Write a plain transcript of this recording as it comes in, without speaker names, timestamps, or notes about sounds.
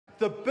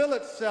The bill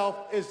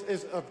itself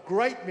is of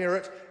great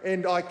merit,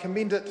 and I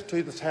commend it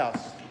to this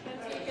House.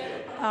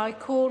 I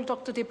call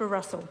Dr Deborah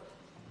Russell.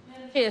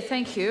 Yeah,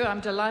 thank you. I'm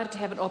delighted to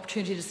have an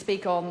opportunity to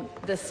speak on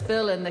this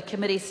bill in the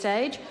committee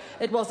stage.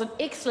 It was an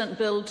excellent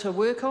bill to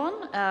work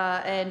on,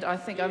 and I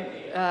think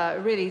I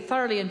really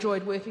thoroughly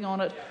enjoyed working on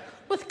it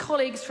with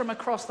colleagues from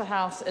across the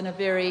House in a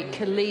very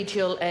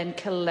collegial and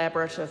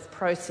collaborative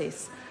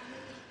process.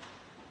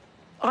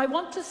 I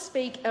want to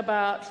speak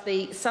about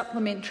the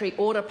supplementary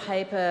order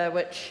paper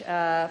which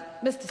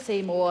Mr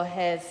Seymour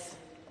has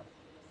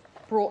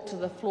brought to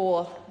the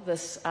floor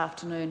this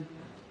afternoon.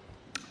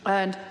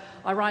 And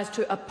I rise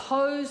to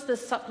oppose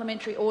this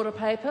supplementary order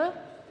paper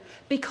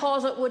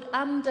because it would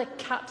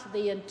undercut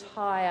the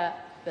entire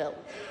bill.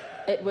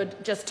 It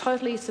would just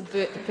totally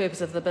subvert the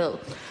purpose of the bill.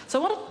 So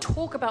I want to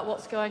talk about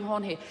what's going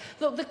on here.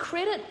 Look, the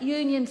credit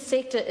union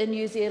sector in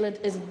New Zealand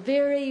is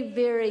very,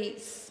 very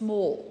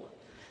small.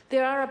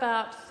 There are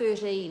about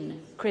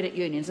 13 credit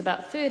unions,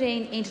 about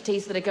 13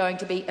 entities that are going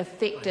to be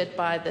affected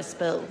by this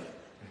bill.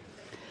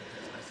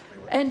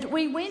 And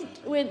we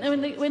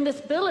when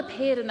this bill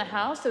appeared in the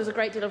House, there was a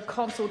great deal of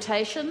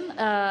consultation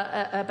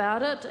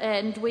about it,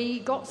 and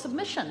we got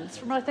submissions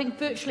from, I think,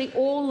 virtually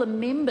all the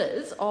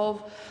members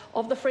of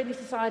the friendly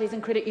societies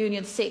and credit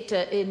union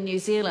sector in New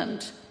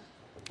Zealand.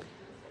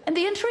 And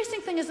the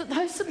interesting thing is that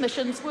those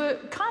submissions were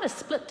kind of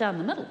split down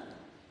the middle.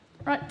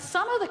 Right?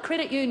 Some of the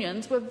credit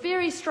unions were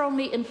very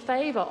strongly in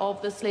favour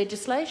of this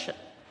legislation,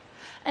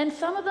 and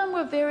some of them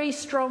were very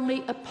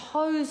strongly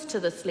opposed to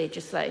this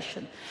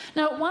legislation.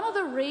 Now, one of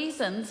the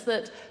reasons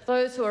that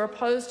those who are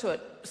opposed to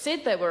it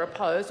said they were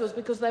opposed was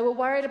because they were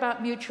worried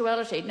about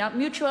mutuality. Now,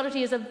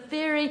 mutuality is a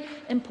very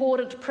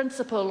important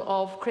principle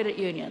of credit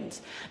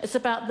unions. It's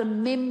about the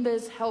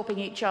members helping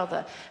each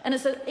other, and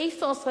it's an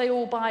ethos they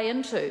all buy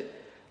into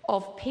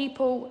of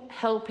people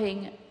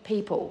helping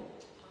people.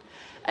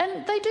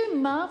 And they do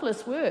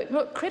marvellous work.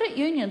 Look, credit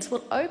unions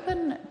will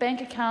open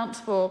bank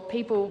accounts for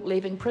people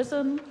leaving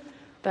prison.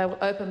 They will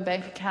open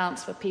bank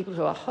accounts for people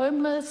who are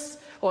homeless.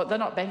 Or they're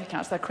not bank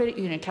accounts, they're credit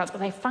union accounts, but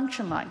they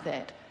function like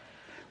that.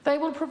 They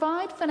will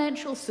provide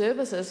financial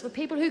services for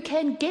people who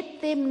can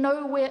get them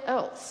nowhere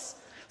else.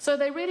 So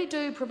they really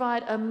do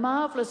provide a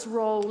marvellous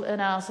role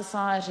in our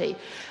society.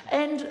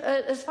 And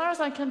as far as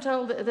I can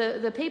tell,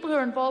 the people who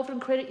are involved in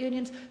credit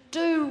unions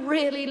do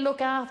really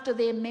look after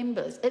their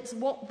members. It's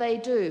what they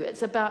do.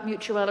 It's about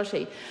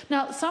mutuality.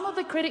 Now, some of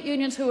the credit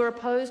unions who are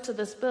opposed to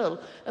this bill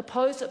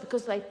opposed it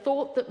because they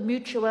thought that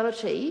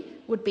mutuality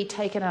would be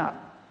taken out.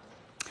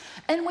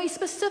 And we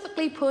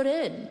specifically put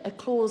in a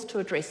clause to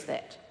address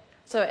that.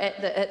 So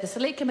at the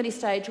Select Committee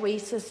stage, we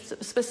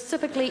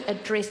specifically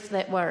addressed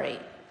that worry.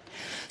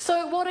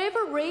 So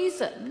whatever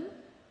reason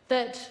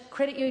that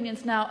credit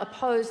unions now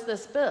oppose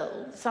this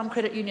bill, some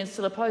credit unions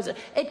still oppose it,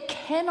 it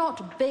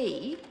cannot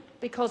be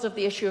because of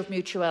the issue of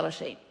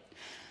mutuality.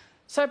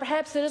 So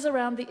perhaps it is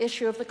around the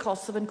issue of the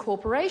costs of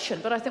incorporation,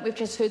 but I think we've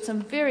just heard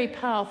some very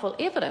powerful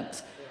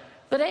evidence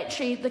that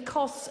actually the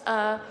costs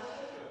are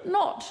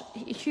not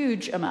a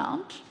huge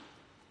amount.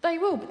 There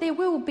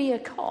will be a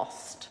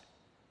cost,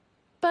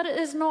 but it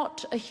is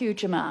not a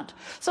huge amount.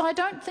 So I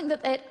don't think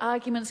that that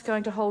argument's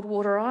going to hold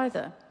water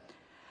either.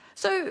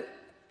 So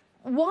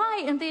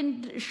why and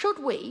then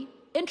should we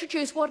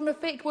introduce what in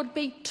effect would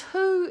be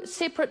two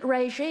separate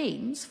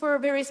regimes for a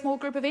very small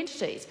group of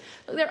entities?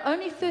 Look, there are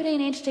only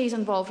 13 entities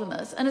involved in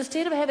this, and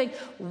instead of having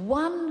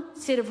one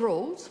set of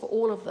rules for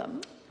all of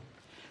them,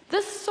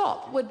 this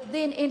SOP would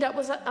then end up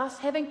with us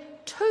having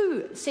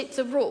two sets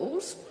of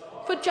rules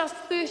for just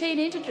 13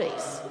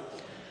 entities.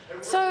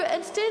 So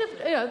instead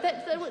of,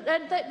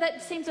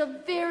 that seems a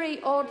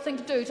very odd thing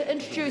to do, to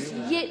introduce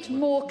yet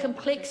more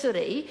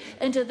complexity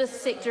into this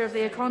sector of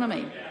the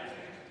economy.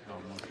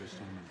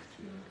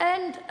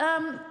 And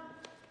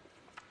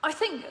I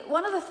think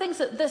one of the things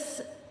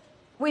that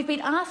we've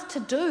been asked to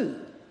do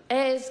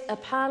as a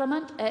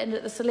parliament and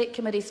at the Select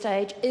Committee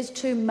stage is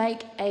to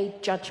make a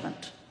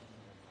judgment.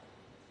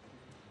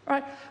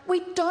 Right? We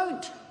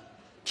don't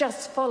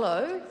just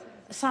follow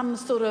some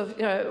sort of,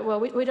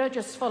 we don't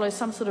just follow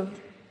some sort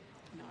of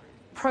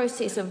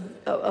process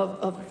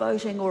of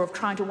voting or of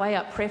trying to weigh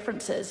up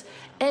preferences.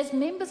 As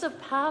members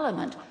of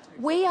parliament,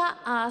 we are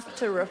asked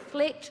to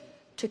reflect,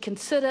 to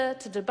consider,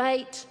 to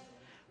debate,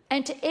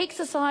 and to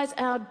exercise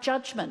our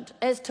judgment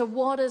as to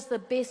what is the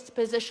best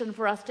position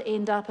for us to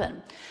end up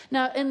in.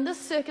 Now, in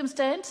this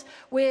circumstance,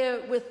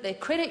 where with the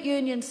credit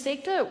union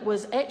sector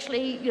was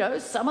actually,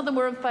 some of them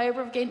were in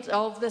favour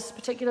of this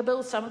particular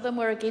bill, some of them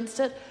were against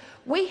it,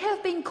 we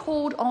have been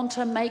called on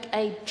to make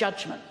a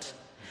judgment.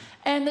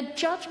 And the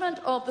judgment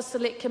of the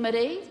Select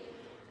Committee,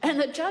 and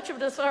the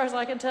judgment, as far as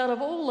I can tell,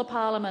 of all the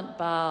Parliament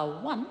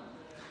bar one,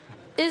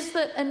 is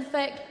that, in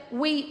fact,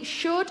 we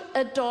should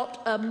adopt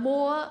a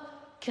more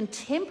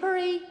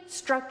contemporary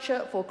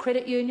structure for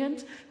credit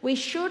unions. We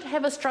should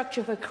have a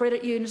structure for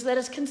credit unions that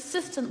is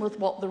consistent with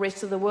what the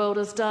rest of the world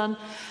has done.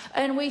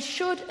 And we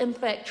should, in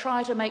fact,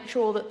 try to make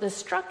sure that the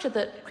structure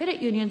that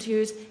credit unions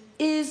use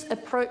is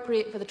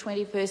appropriate for the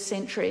 21st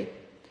century.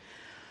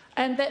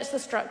 And that's the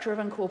structure of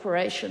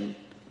incorporation.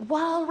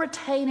 while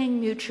retaining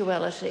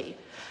mutuality.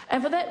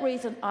 And for that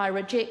reason, I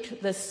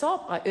reject this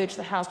SOP. I urge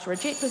the House to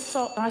reject this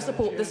SOP, and I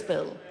support this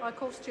bill. I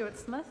call Stuart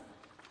Smith.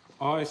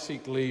 I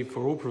seek leave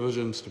for all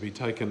provisions to be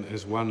taken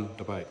as one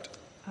debate.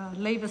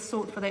 Leave is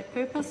sought for that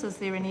purpose. Is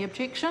there any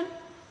objection?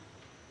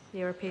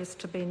 There appears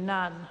to be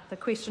none. The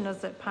question is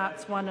that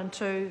parts 1 and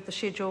 2, the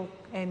schedule,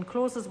 and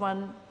clauses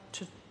 1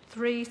 to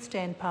 3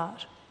 stand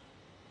part.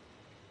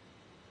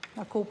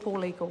 I call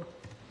Paul Eagle.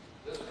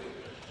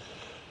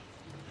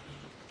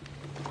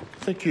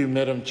 Thank you,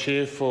 Madam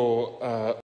Chair, for